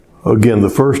Again, the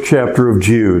first chapter of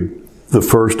Jude, the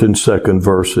first and second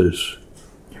verses.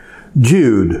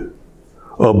 Jude,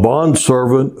 a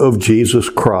bondservant of Jesus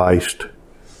Christ,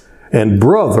 and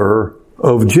brother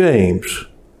of James,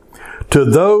 to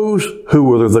those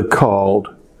who are the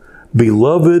called,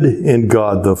 beloved in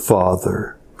God the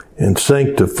Father, and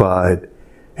sanctified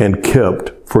and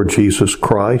kept for Jesus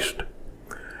Christ,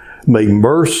 may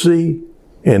mercy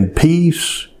and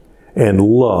peace and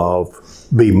love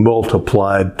be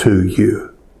multiplied to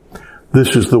you.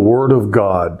 This is the word of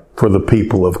God for the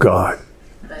people of God.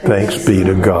 Thanks be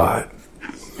to God.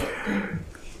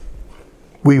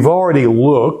 We've already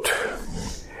looked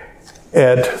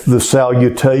at the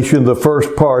salutation, the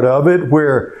first part of it,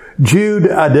 where Jude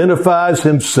identifies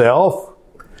himself,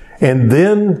 and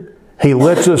then he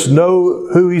lets us know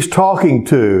who he's talking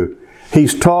to.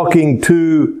 He's talking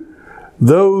to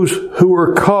those who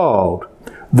are called,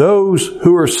 those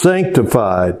who are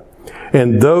sanctified,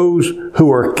 and those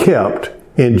who are kept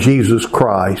in Jesus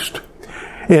Christ.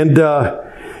 And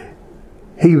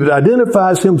he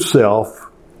identifies himself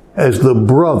as the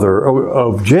brother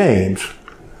of James,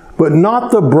 but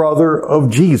not the brother of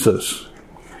Jesus.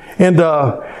 And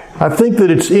I think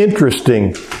that it's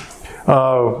interesting.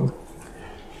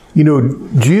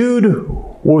 Jude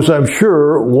was, I'm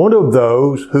sure, one of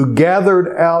those who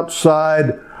gathered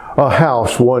outside a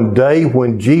house one day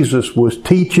when Jesus was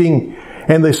teaching,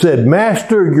 and they said,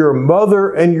 "Master, your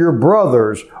mother and your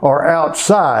brothers are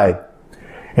outside."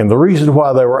 And the reason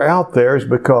why they were out there is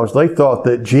because they thought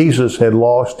that Jesus had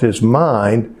lost his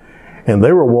mind, and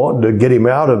they were wanting to get him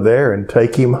out of there and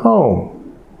take him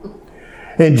home.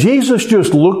 And Jesus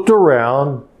just looked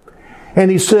around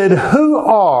and he said, "Who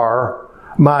are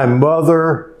my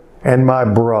mother and my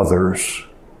brothers?"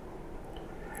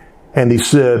 And he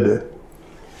said,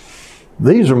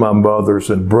 "These are my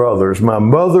mothers and brothers. My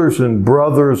mothers and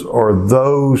brothers are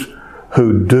those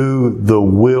who do the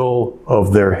will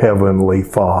of their heavenly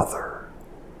Father."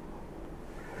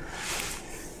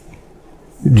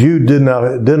 Jude did not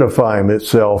identify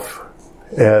himself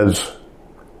as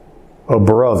a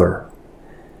brother.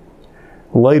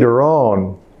 Later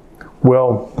on,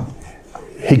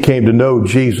 he came to know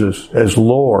Jesus as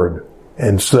Lord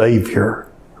and Savior.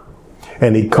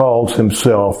 And he calls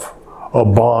himself a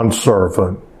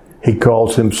bondservant. He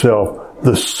calls himself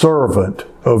the servant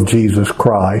of Jesus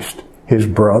Christ, his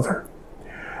brother.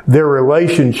 Their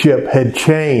relationship had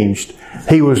changed.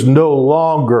 He was no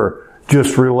longer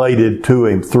just related to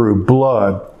him through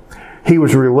blood. He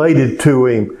was related to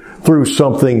him through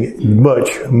something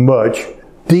much, much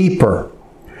deeper.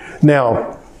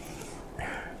 Now,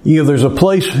 there's a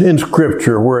place in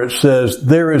Scripture where it says,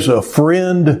 "There is a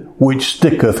friend which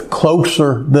sticketh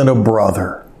closer than a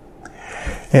brother."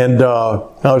 And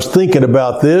I was thinking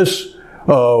about this.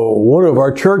 One of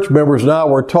our church members and I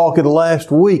were talking last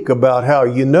week about how,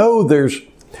 we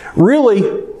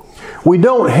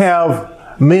don't have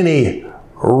many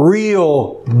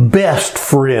real best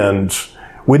friends.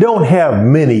 We don't have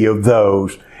many of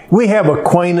those. We have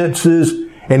acquaintances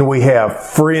and we have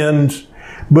friends.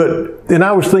 And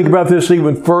I was thinking about this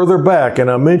even further back, and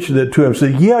I mentioned it to him. I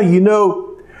said,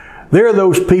 there are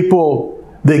those people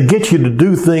that get you to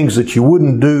do things that you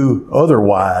wouldn't do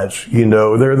otherwise.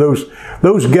 There are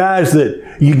those guys that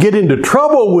you get into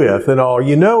trouble with and all,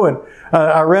 And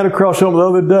I ran across something the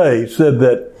other day. It said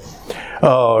that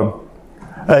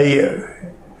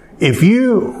if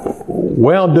you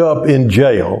wound up in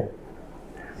jail,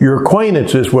 your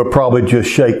acquaintances would probably just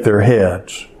shake their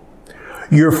heads.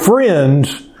 Your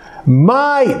friends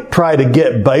might try to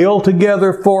get bail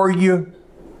together for you,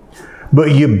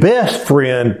 but your best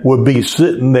friend would be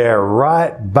sitting there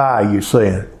right by you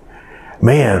saying,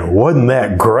 "Man, wasn't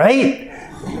that great?"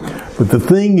 But the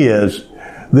thing is,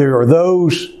 there are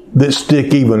those that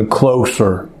stick even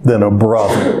closer than a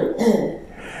brother.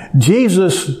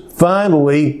 Jesus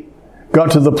finally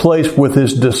got to the place with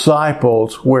his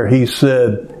disciples where he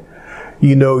said,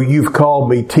 "You've called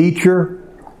me teacher,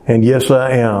 and yes,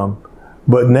 I am,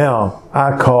 but now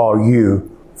I call you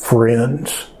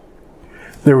friends."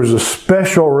 There was a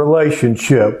special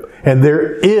relationship, and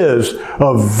there is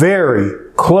a very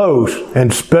close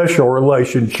and special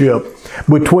relationship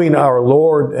between our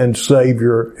Lord and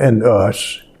Savior and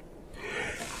us.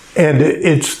 And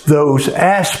it's those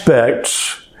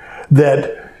aspects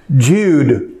that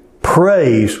Jude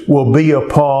prays will be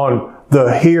upon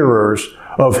the hearers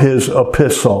of his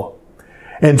epistle.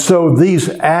 And so these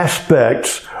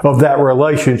aspects of that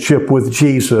relationship with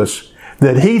Jesus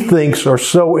that he thinks are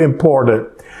so important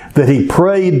that he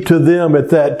prayed to them at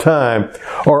that time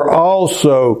are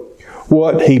also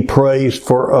what he prays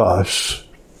for us.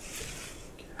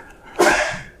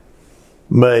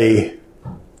 may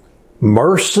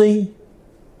mercy,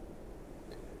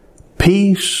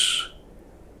 peace,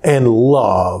 and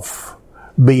love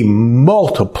be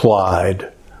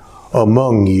multiplied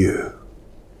among you.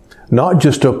 Not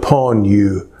just upon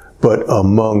you, but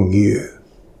among you.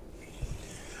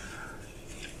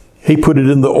 He put it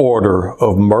in the order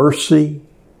of mercy,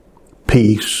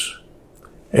 peace,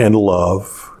 and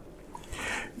love.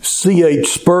 C.H.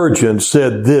 Spurgeon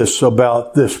said this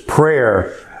about this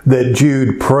prayer that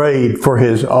Jude prayed for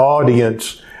his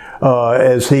audience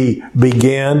as he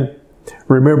began.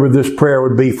 Remember, this prayer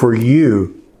would be for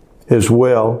you as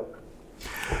well.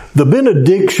 The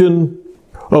benediction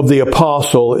of the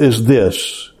apostle is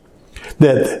this,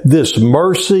 that this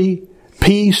mercy,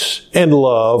 peace, and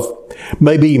love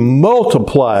may be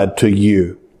multiplied to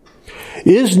you.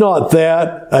 Is not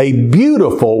that a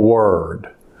beautiful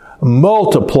word?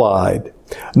 Multiplied.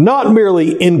 Not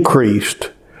merely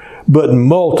increased, but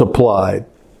multiplied.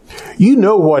 You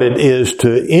know what it is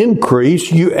to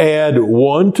increase. You add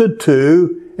 1 to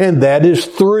 2, and that is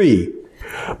 3.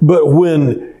 But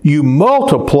when you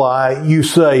multiply, you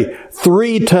say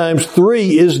 3 times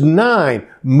 3 is 9.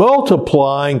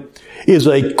 Multiplying is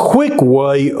a quick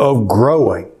way of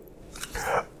growing.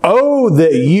 Oh,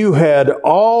 that you had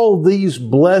all these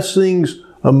blessings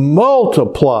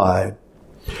multiplied.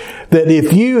 That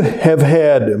if you have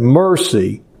had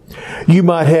mercy, you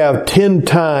might have 10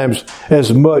 times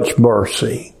as much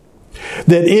mercy.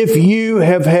 That if you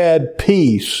have had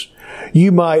peace,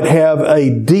 you might have a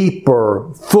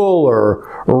deeper,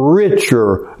 fuller,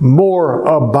 richer, more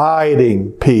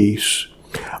abiding peace.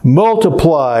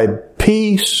 Multiplied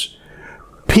peace,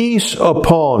 peace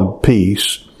upon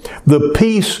peace. The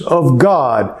peace of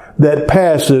God that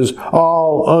passes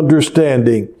all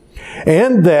understanding.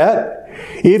 And that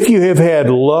if you have had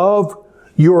love,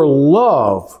 your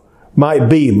love might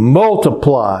be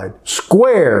multiplied,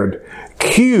 squared,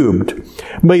 cubed.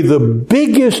 May the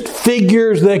biggest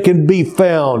figures that can be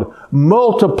found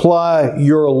multiply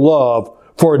your love,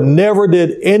 for never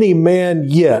did any man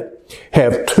yet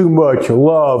have too much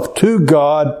love to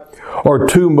God or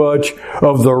too much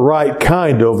of the right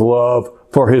kind of love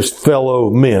for his fellow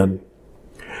men.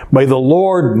 May the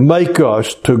Lord make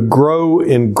us to grow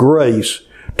in grace,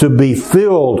 to be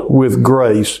filled with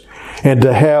grace, and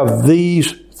to have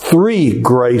these 3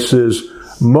 graces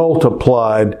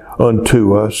multiplied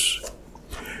unto us.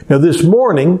 Now this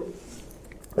morning,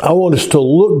 I want us to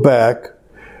look back,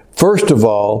 first of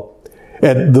all,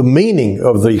 at the meaning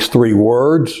of these 3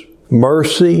 words,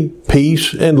 mercy,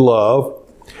 peace, and love.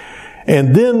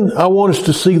 And then I want us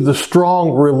to see the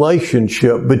strong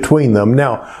relationship between them.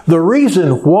 Now, the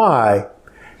reason why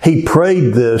he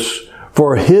prayed this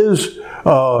for his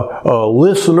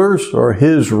listeners or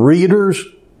his readers,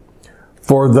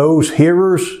 for those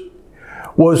hearers,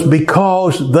 was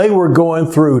because they were going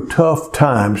through tough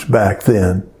times back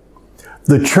then.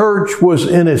 The church was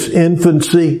in its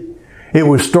infancy. It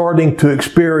was starting to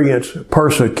experience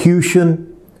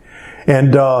persecution.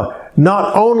 And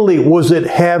not only was it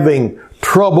having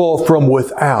trouble from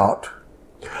without,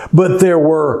 but there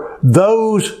were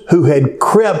those who had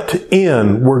crept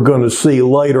in, we're going to see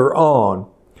later on,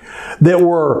 that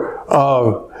were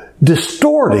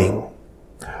distorting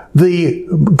the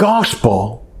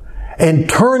gospel and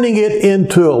turning it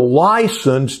into a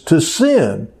license to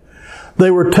sin.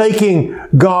 They were taking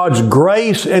God's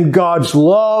grace and God's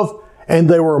love and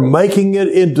they were making it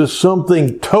into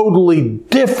something totally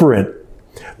different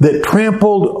that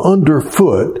trampled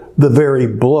underfoot the very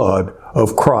blood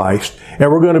of Christ.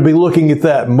 And we're going to be looking at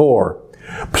that more.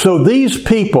 So these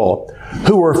people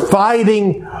who were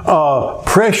fighting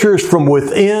pressures from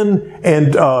within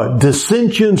and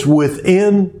dissensions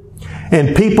within,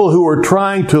 and people who were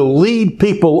trying to lead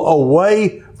people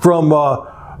away from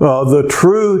the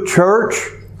true church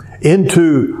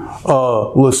into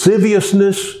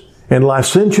lasciviousness and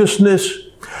licentiousness,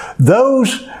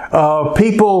 those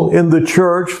people in the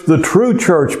church, the true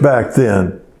church back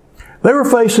then, they were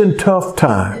facing tough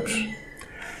times.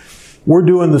 We're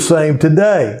doing the same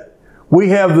today. We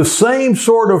have the same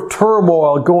sort of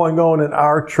turmoil going on in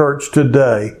our church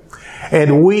today.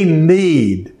 And we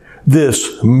need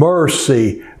this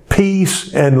mercy,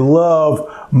 peace, and love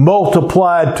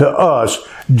multiplied to us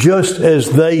just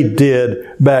as they did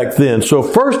back then. So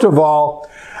first of all,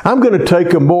 I'm going to take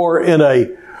them more in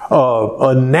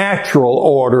a natural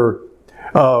order.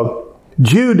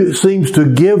 Jude seems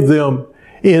to give them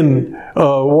in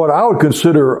what I would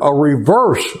consider a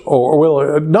reverse, or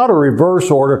well, not a reverse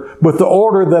order, but the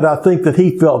order that I think that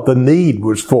he felt the need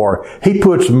was for. He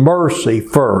puts mercy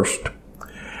first.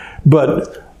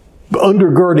 But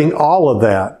undergirding all of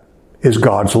that is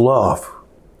God's love.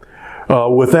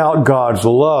 without God's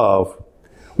love,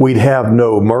 we'd have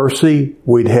no mercy,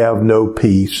 we'd have no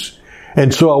peace.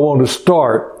 And so I want to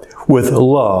start with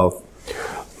love.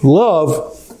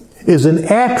 Love is an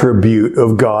attribute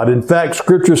of God. In fact,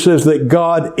 Scripture says that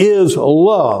God is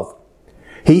love.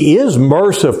 He is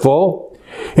merciful,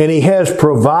 and He has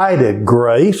provided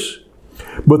grace,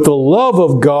 but the love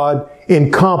of God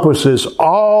encompasses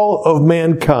all of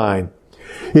mankind.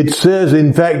 It says,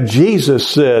 in fact, Jesus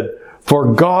said,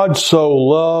 "For God so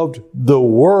loved the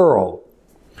world."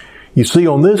 You see,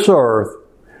 on this earth,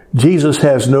 Jesus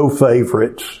has no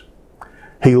favorites.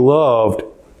 He loved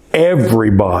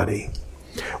everybody.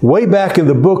 Way back in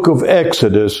the book of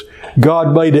Exodus,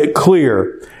 God made it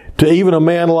clear to even a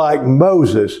man like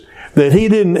Moses that He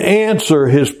didn't answer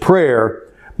his prayer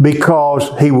because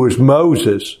he was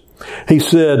Moses. He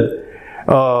said,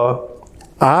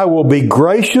 "I will be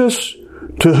gracious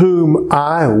to whom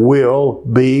I will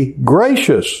be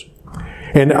gracious,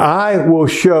 and I will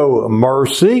show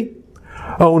mercy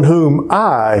on whom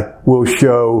I will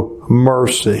show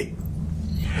mercy."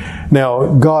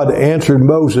 Now, God answered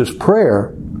Moses'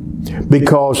 prayer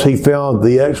because He found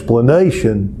the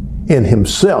explanation in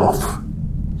Himself.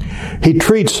 He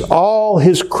treats all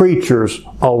His creatures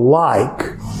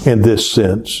alike in this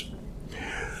sense.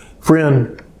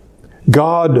 Friend,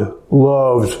 God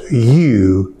loves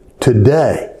you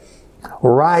today,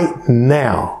 right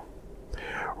now.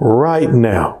 Right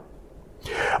now.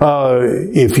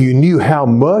 If you knew how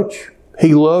much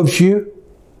He loves you,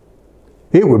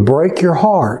 it would break your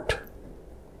heart.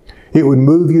 It would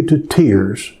move you to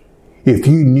tears if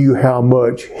you knew how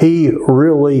much He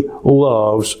really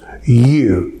loves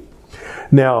you.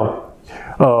 Now,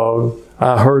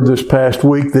 I heard this past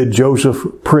week that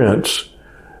Joseph Prince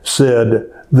said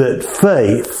that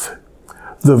faith,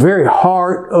 the very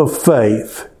heart of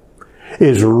faith,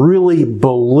 is really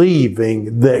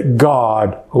believing that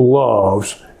God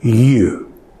loves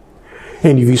you.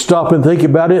 And if you stop and think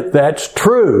about it, that's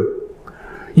true.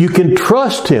 You can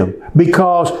trust Him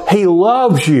because He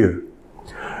loves you.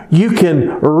 You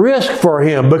can risk for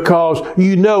Him because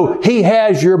you know He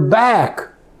has your back.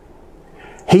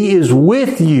 He is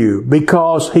with you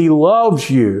because He loves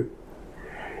you.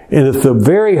 And at the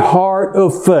very heart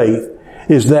of faith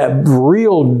is that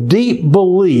real deep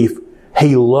belief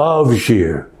He loves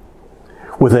you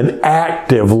with an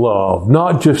active love,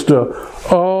 not just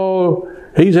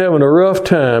he's having a rough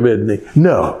time, isn't he?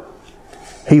 No.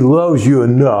 He loves you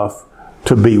enough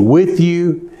to be with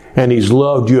you, and He's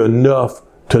loved you enough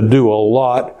to do a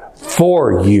lot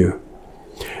for you.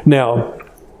 Now,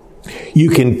 you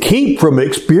can keep from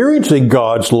experiencing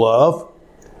God's love,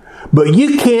 but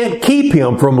you can't keep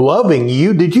Him from loving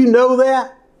you. Did you know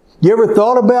that? You ever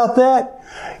thought about that?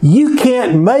 You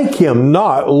can't make Him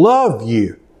not love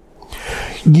you.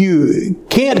 You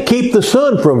can't keep the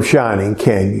sun from shining,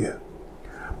 can you?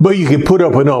 But you can put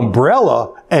up an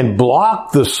umbrella and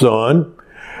block the sun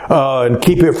and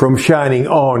keep it from shining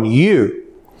on you.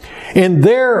 And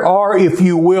there are, if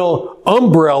you will,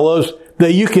 umbrellas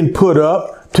that you can put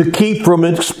up to keep from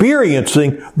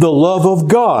experiencing the love of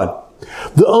God.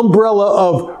 The umbrella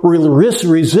of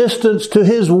resistance to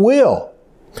His will.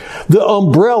 The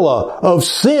umbrella of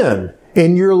sin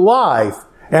in your life.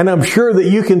 And I'm sure that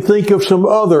you can think of some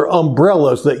other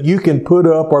umbrellas that you can put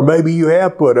up, or maybe you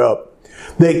have put up,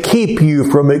 that keep you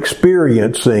from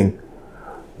experiencing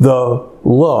the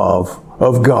love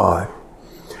of God.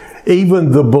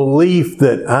 Even the belief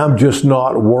that I'm just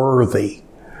not worthy,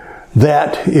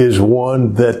 that is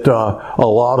one that a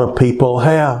lot of people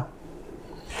have.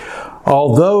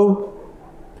 Although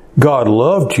God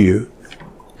loved you,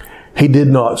 He did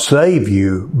not save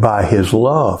you by His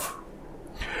love.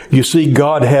 You see,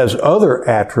 God has other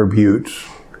attributes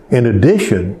in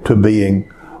addition to being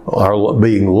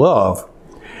love.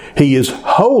 He is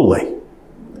holy.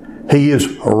 He is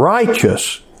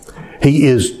righteous. He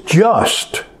is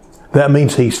just. That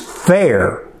means He's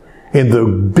fair in the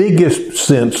biggest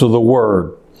sense of the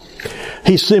word.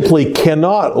 He simply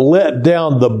cannot let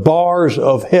down the bars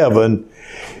of heaven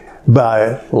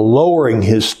by lowering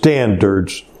His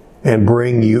standards and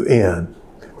bring you in.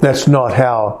 That's not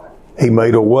how He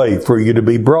made a way for you to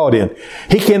be brought in.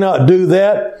 He cannot do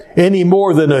that any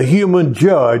more than a human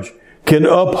judge can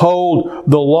uphold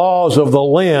the laws of the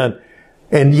land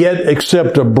and yet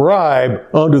accept a bribe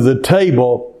under the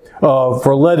table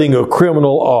for letting a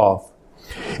criminal off.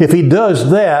 If he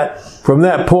does that, from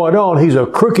that point on, he's a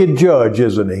crooked judge,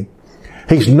 isn't he?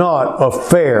 He's not a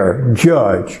fair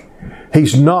judge.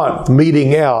 He's not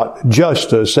meting out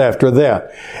justice after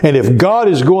that. And if God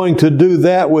is going to do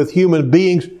that with human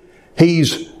beings,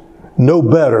 He's no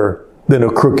better than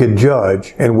a crooked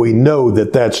judge, and we know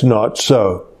that that's not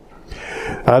so.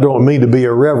 I don't mean to be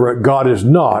irreverent. God is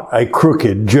not a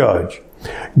crooked judge.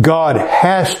 God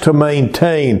has to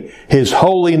maintain His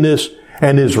holiness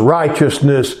and His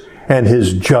righteousness and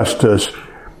His justice.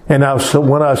 And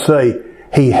when I say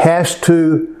He has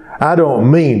to, I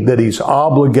don't mean that He's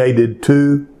obligated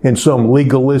to in some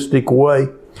legalistic way.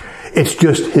 It's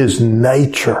just His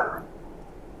nature.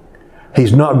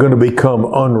 He's not going to become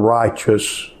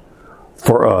unrighteous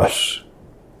for us.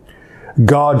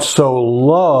 God so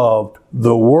loved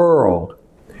the world,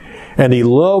 and He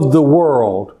loved the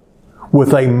world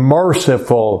with a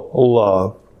merciful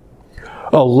love,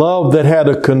 a love that had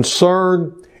a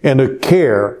concern and a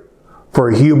care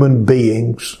for human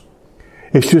beings.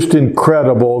 It's just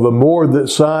incredible. The more that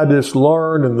scientists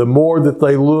learn and the more that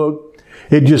they look,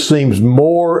 it just seems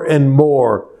more and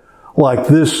more like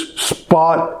this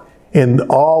spot in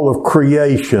all of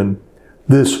creation,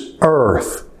 this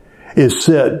earth, is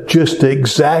set just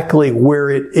exactly where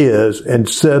it is and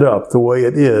set up the way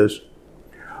it is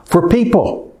for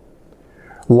people.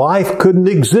 Life couldn't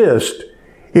exist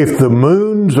if the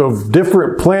moons of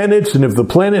different planets and if the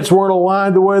planets weren't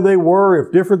aligned the way they were,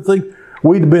 if different things,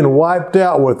 we'd been wiped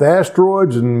out with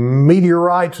asteroids and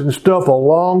meteorites and stuff a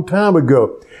long time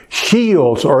ago.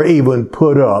 Shields are even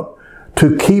put up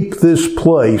to keep this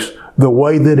place the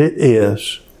way that it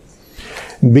is.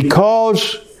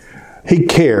 Because He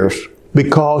cares,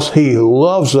 because He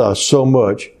loves us so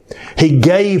much, He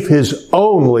gave His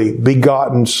only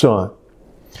begotten Son.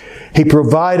 He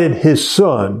provided His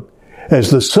Son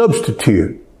as the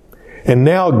substitute. And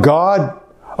now God,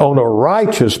 on a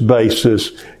righteous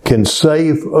basis, can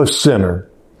save a sinner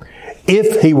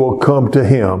if he will come to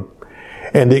Him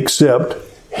and accept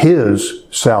His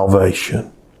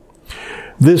salvation.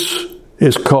 This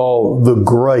is called the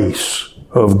grace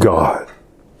of God.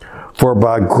 For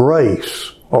by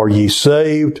grace are ye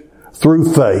saved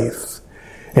through faith,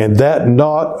 and that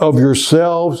not of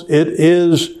yourselves, it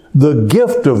is the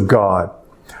gift of God,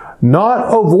 not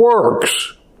of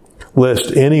works,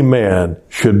 lest any man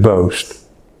should boast.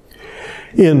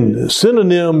 In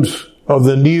Synonyms of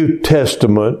the New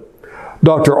Testament,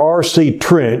 Dr. R.C.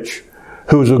 Trench,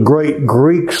 who is a great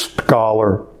Greek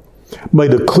scholar,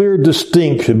 made a clear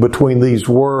distinction between these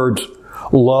words,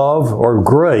 love or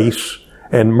grace,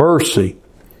 and mercy.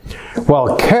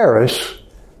 While charis,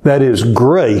 that is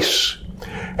grace,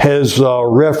 has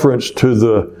reference to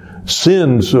the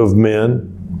sins of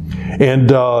men,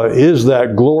 and is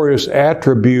that glorious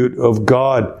attribute of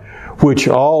God which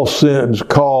all sins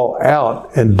call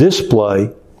out and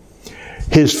display,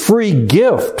 His free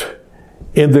gift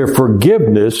in their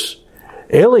forgiveness,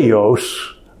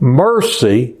 eleos,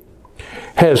 mercy,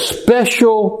 has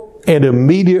special and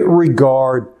immediate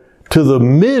regard to the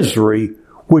misery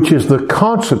which is the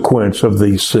consequence of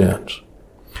these sins.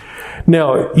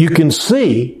 Now, you can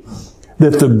see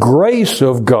that the grace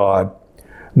of God,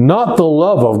 not the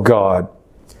love of God,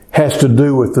 has to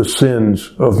do with the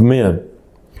sins of men.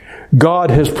 God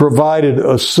has provided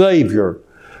a Savior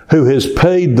who has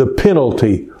paid the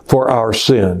penalty for our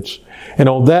sins. And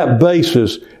on that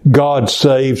basis, God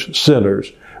saves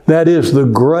sinners. That is the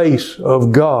grace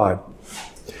of God.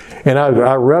 And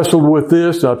I wrestled with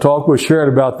this, and I talked with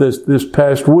Sharon about this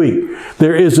past week.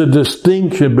 There is a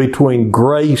distinction between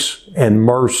grace and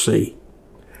mercy.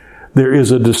 There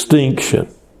is a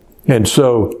distinction. And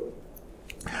so,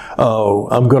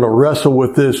 I'm going to wrestle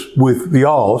with this with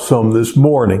y'all some this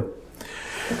morning.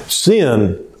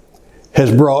 Sin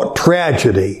has brought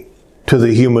tragedy to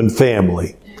the human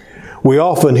family. We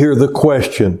often hear the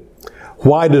question,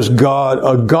 why does God,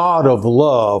 a God of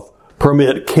love,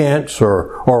 permit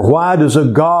cancer? Or why does a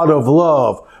God of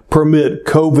love permit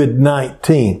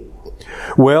COVID-19?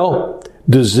 Well,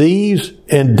 disease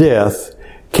and death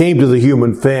came to the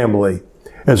human family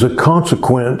as a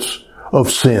consequence of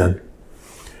sin.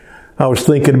 I was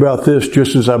thinking about this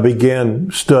just as I began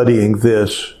studying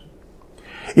this.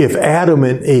 If Adam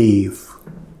and Eve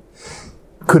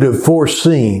could have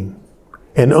foreseen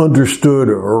and understood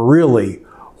really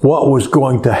what was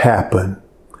going to happen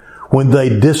when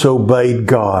they disobeyed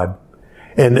God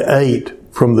and ate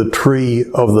from the tree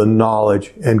of the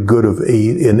knowledge and good of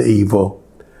and evil,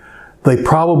 they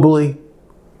probably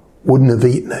wouldn't have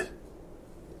eaten it.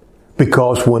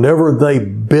 Because whenever they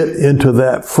bit into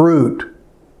that fruit,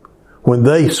 when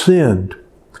they sinned,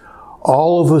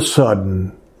 all of a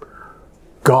sudden,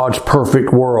 God's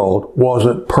perfect world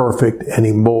wasn't perfect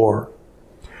anymore.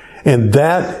 And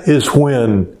that is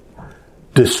when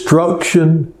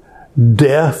destruction,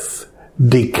 death,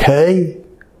 decay,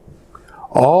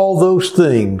 all those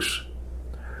things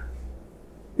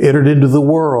entered into the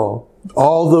world.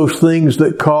 all those things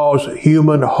that cause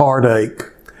human heartache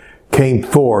came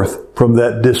forth from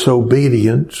that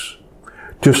disobedience,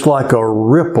 just like a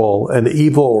ripple, an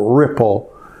evil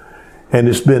ripple, and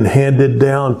it's been handed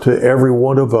down to every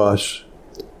one of us.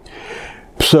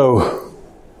 So,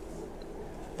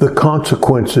 the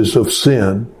consequences of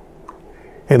sin.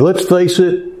 And let's face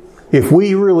it, if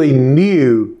we really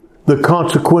knew the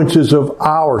consequences of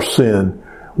our sin,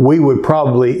 we would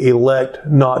probably elect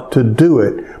not to do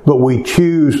it. But we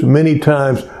choose many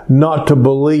times not to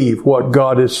believe what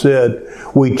God has said.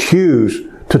 We choose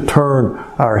to turn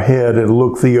our head and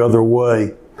look the other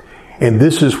way. And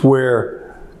this is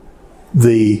where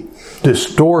the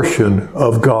distortion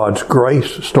of God's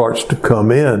grace starts to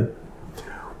come in.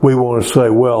 We want to say,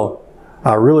 well,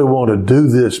 I really want to do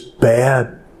this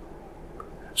bad,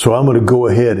 so I'm going to go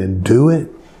ahead and do it.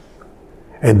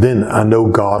 And then I know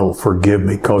God will forgive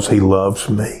me because He loves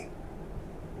me.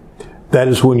 That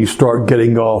is when you start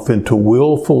getting off into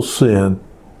willful sin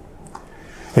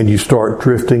and you start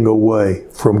drifting away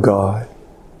from God.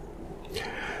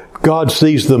 God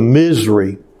sees the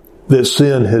misery that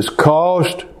sin has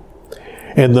caused,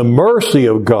 and the mercy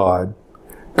of God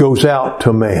goes out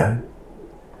to man.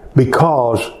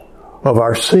 Because of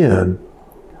our sin,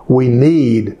 we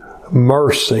need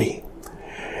mercy.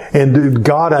 And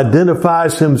God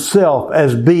identifies Himself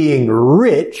as being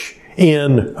rich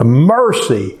in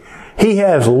mercy. He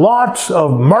has lots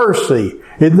of mercy.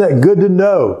 Isn't that good to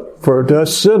know for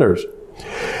us sinners?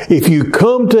 If you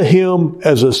come to Him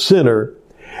as a sinner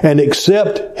and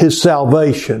accept His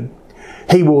salvation,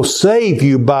 He will save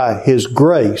you by His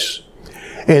grace.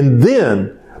 And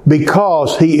then,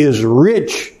 because He is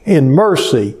rich in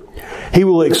mercy, He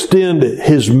will extend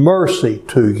His mercy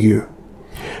to you.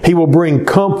 He will bring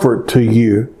comfort to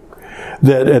you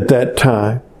that at that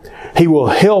time. He will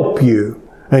help you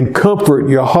and comfort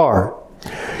your heart.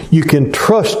 You can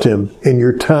trust Him in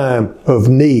your time of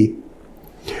need.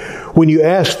 When you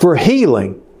ask for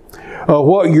healing,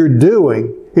 what you're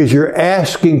doing is you're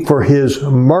asking for His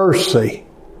mercy.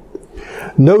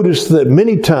 Notice that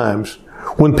many times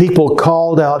when people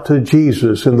called out to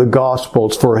Jesus in the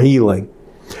Gospels for healing,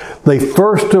 they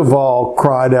first of all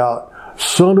cried out,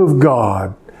 "Son of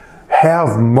God,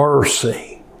 have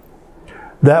mercy."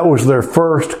 That was their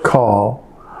first call,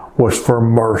 was for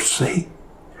mercy.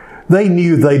 They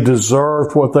knew they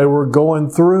deserved what they were going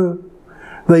through.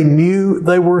 They knew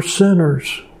they were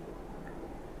sinners.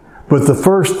 But the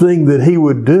first thing that He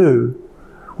would do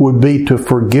would be to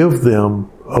forgive them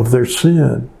of their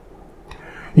sin.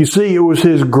 You see, it was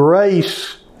His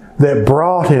grace that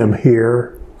brought Him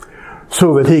here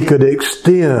so that He could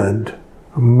extend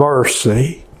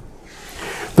mercy.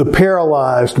 The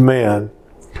paralyzed man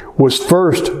was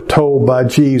first told by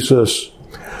Jesus,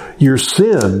 "Your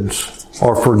sins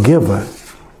are forgiven."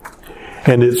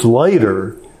 And it's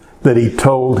later that He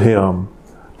told him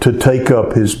to take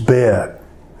up his bed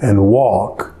and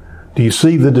walk. Do you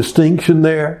see the distinction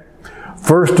there?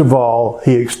 First of all,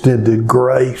 He extended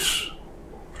grace.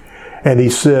 And He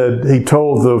said, He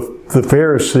told the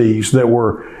Pharisees that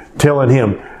were telling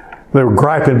Him, they were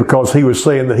griping because He was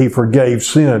saying that He forgave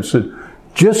sins. Said,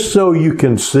 just so you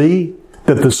can see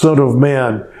that the Son of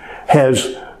Man has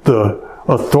the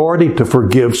authority to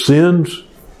forgive sins,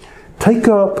 take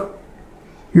up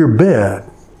your bed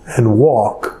and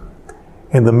walk.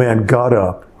 And the man got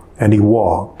up and he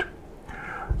walked.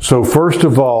 So first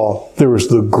of all, there was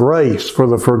the grace for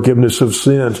the forgiveness of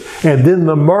sins, and then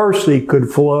the mercy could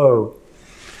flow.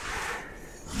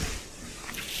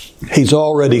 He's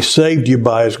already saved you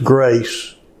by His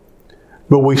grace,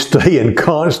 but we stay in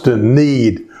constant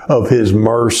need of His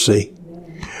mercy.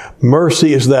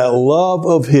 Mercy is that love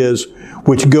of His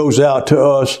which goes out to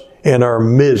us in our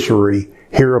misery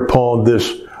here upon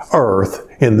this earth,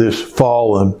 in this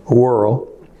fallen world.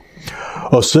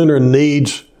 A sinner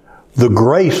needs the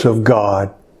grace of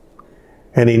God,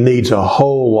 and he needs a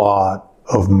whole lot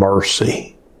of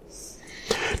mercy.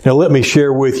 Now let me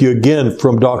share with you again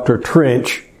from Dr.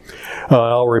 Trench.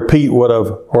 I'll repeat what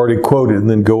I've already quoted and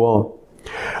then go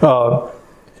on.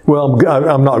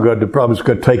 I'm not going to, I'm just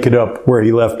going to take it up where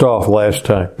he left off last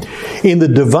time. In the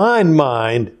divine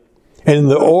mind and in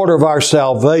the order of our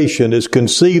salvation is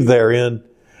conceived therein,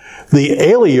 the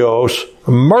eleos,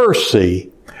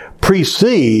 mercy,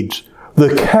 precedes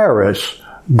the charis,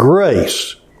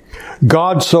 grace.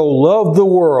 God so loved the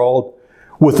world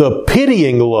with a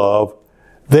pitying love,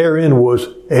 therein was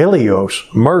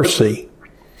eleos, mercy,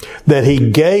 that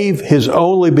He gave His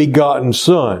only begotten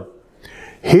Son.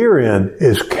 Herein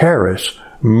is charis,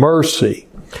 mercy,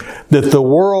 that the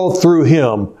world through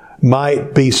Him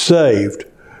might be saved.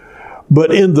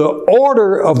 But in the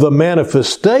order of the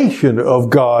manifestation of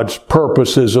God's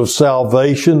purposes of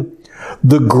salvation,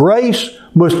 the grace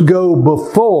must go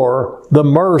before the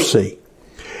mercy.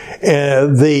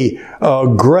 And the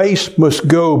grace must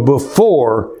go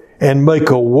before and make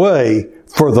a way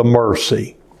for the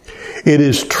mercy. It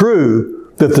is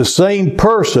true that the same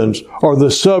persons are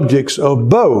the subjects of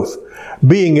both,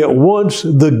 being at once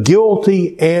the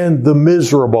guilty and the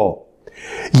miserable.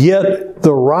 Yet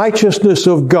the righteousness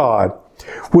of God,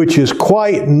 which is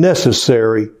quite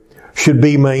necessary, should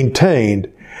be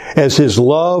maintained, as His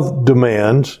love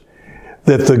demands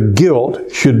that the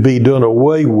guilt should be done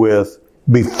away with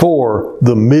before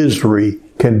the misery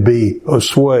can be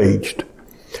assuaged.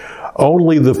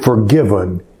 Only the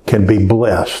forgiven can be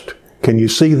blessed. Can you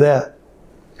see that?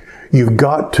 You've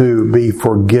got to be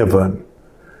forgiven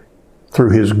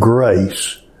through His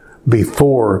grace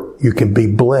before you can be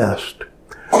blessed.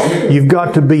 You've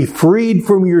got to be freed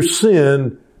from your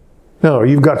sin. No,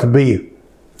 you've got to be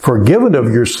forgiven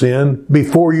of your sin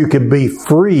before you can be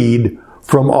freed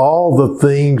from all the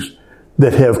things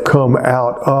that have come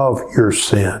out of your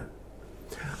sin.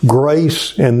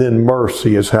 Grace and then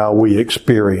mercy is how we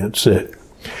experience it.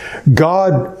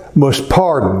 God must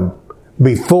pardon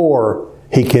before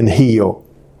He can heal.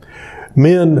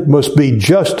 Men must be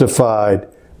justified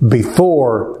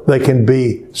before they can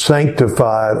be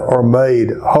sanctified or made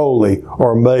holy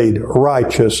or made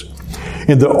righteous.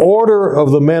 In the order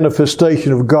of the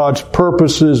manifestation of God's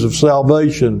purposes of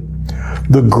salvation,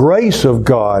 the grace of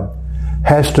God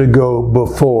has to go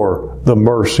before the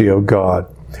mercy of God.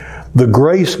 The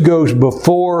grace goes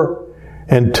before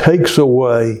and takes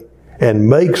away and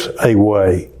makes a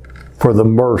way for the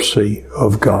mercy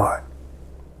of God.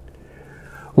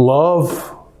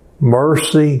 Love,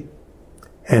 mercy,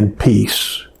 and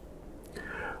peace.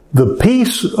 The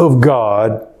peace of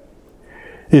God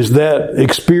is that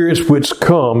experience which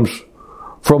comes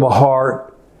from a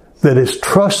heart that is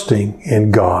trusting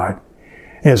in God.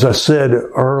 As I said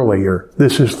earlier,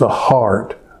 this is the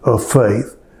heart of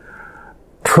faith.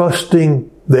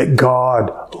 Trusting that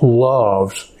God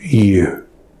loves you.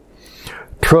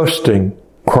 Trusting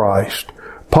Christ.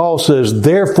 Paul says,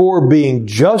 therefore, being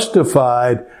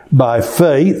justified by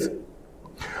faith,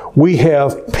 we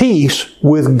have peace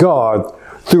with God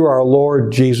through our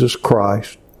Lord Jesus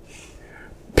Christ.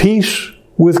 Peace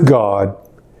with God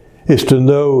is to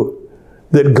know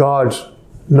that God's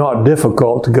not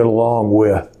difficult to get along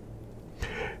with.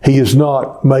 He is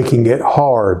not making it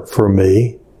hard for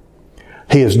me.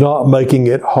 He is not making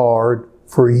it hard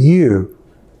for you.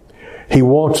 He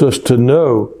wants us to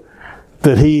know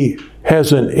that He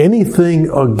hasn't anything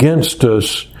against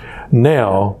us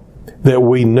now that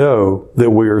we know that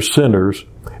we are sinners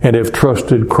and have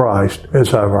trusted Christ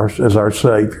as our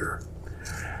Savior.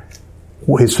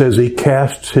 It says He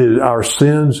casts our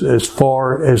sins as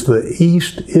far as the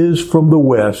east is from the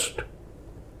west,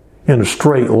 in a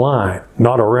straight line,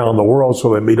 not around the world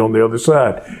so they meet on the other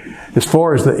side. As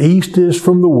far as the east is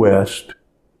from the west,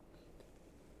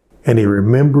 and He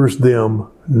remembers them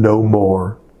no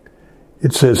more.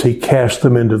 It says He cast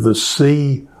them into the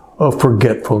sea of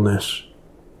forgetfulness.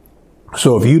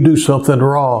 So if you do something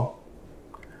wrong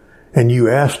and you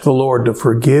ask the Lord to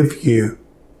forgive you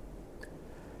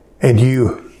and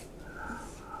you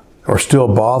are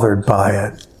still bothered by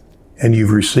it and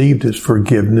you've received His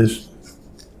forgiveness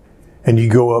and you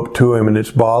go up to Him and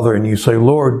it's bothering you, say,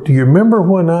 Lord, do you remember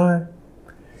when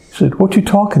He said, what you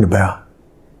talking about?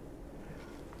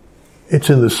 It's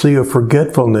in the sea of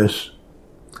forgetfulness.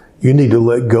 You need to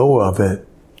let go of it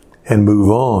and move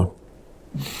on.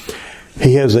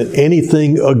 He hasn't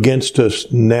anything against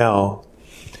us now.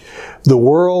 The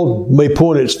world may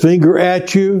point its finger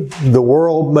at you. The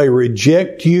world may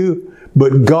reject you.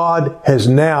 But God has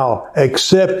now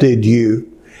accepted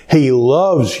you. He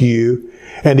loves you.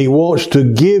 And He wants to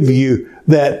give you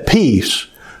that peace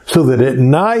so that at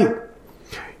night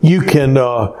you can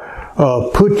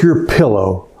put your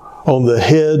pillow on the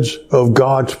heads of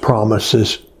God's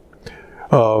promises.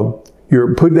 I'm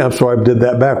sorry, I did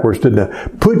that backwards, didn't I?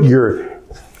 Put your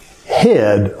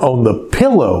head on the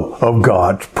pillow of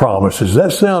God's promises. Does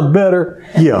that sound better?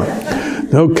 Yeah.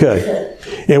 Okay.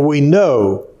 And we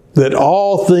know that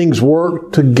all things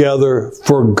work together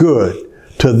for good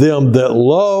to them that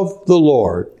love the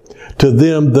Lord, to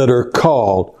them that are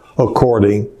called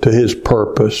according to His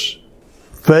purpose.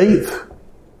 Faith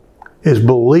is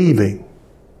believing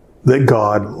that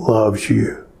God loves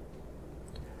you.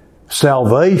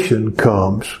 Salvation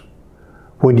comes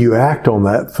when you act on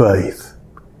that faith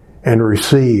and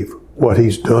receive what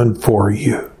He's done for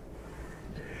you.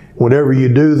 Whenever you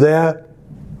do that,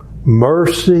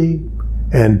 mercy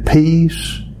and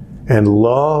peace and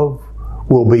love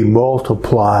will be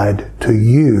multiplied to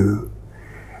you.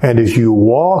 And as you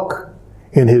walk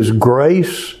in His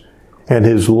grace and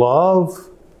His love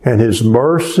and His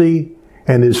mercy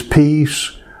and His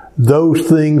peace, those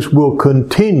things will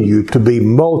continue to be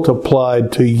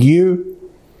multiplied to you.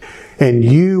 And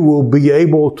you will be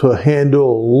able to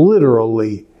handle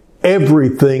literally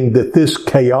everything that this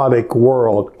chaotic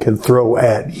world can throw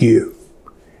at you.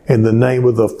 In the name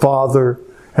of the Father,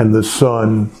 and the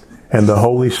Son, and the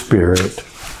Holy Spirit.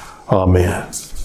 Amen.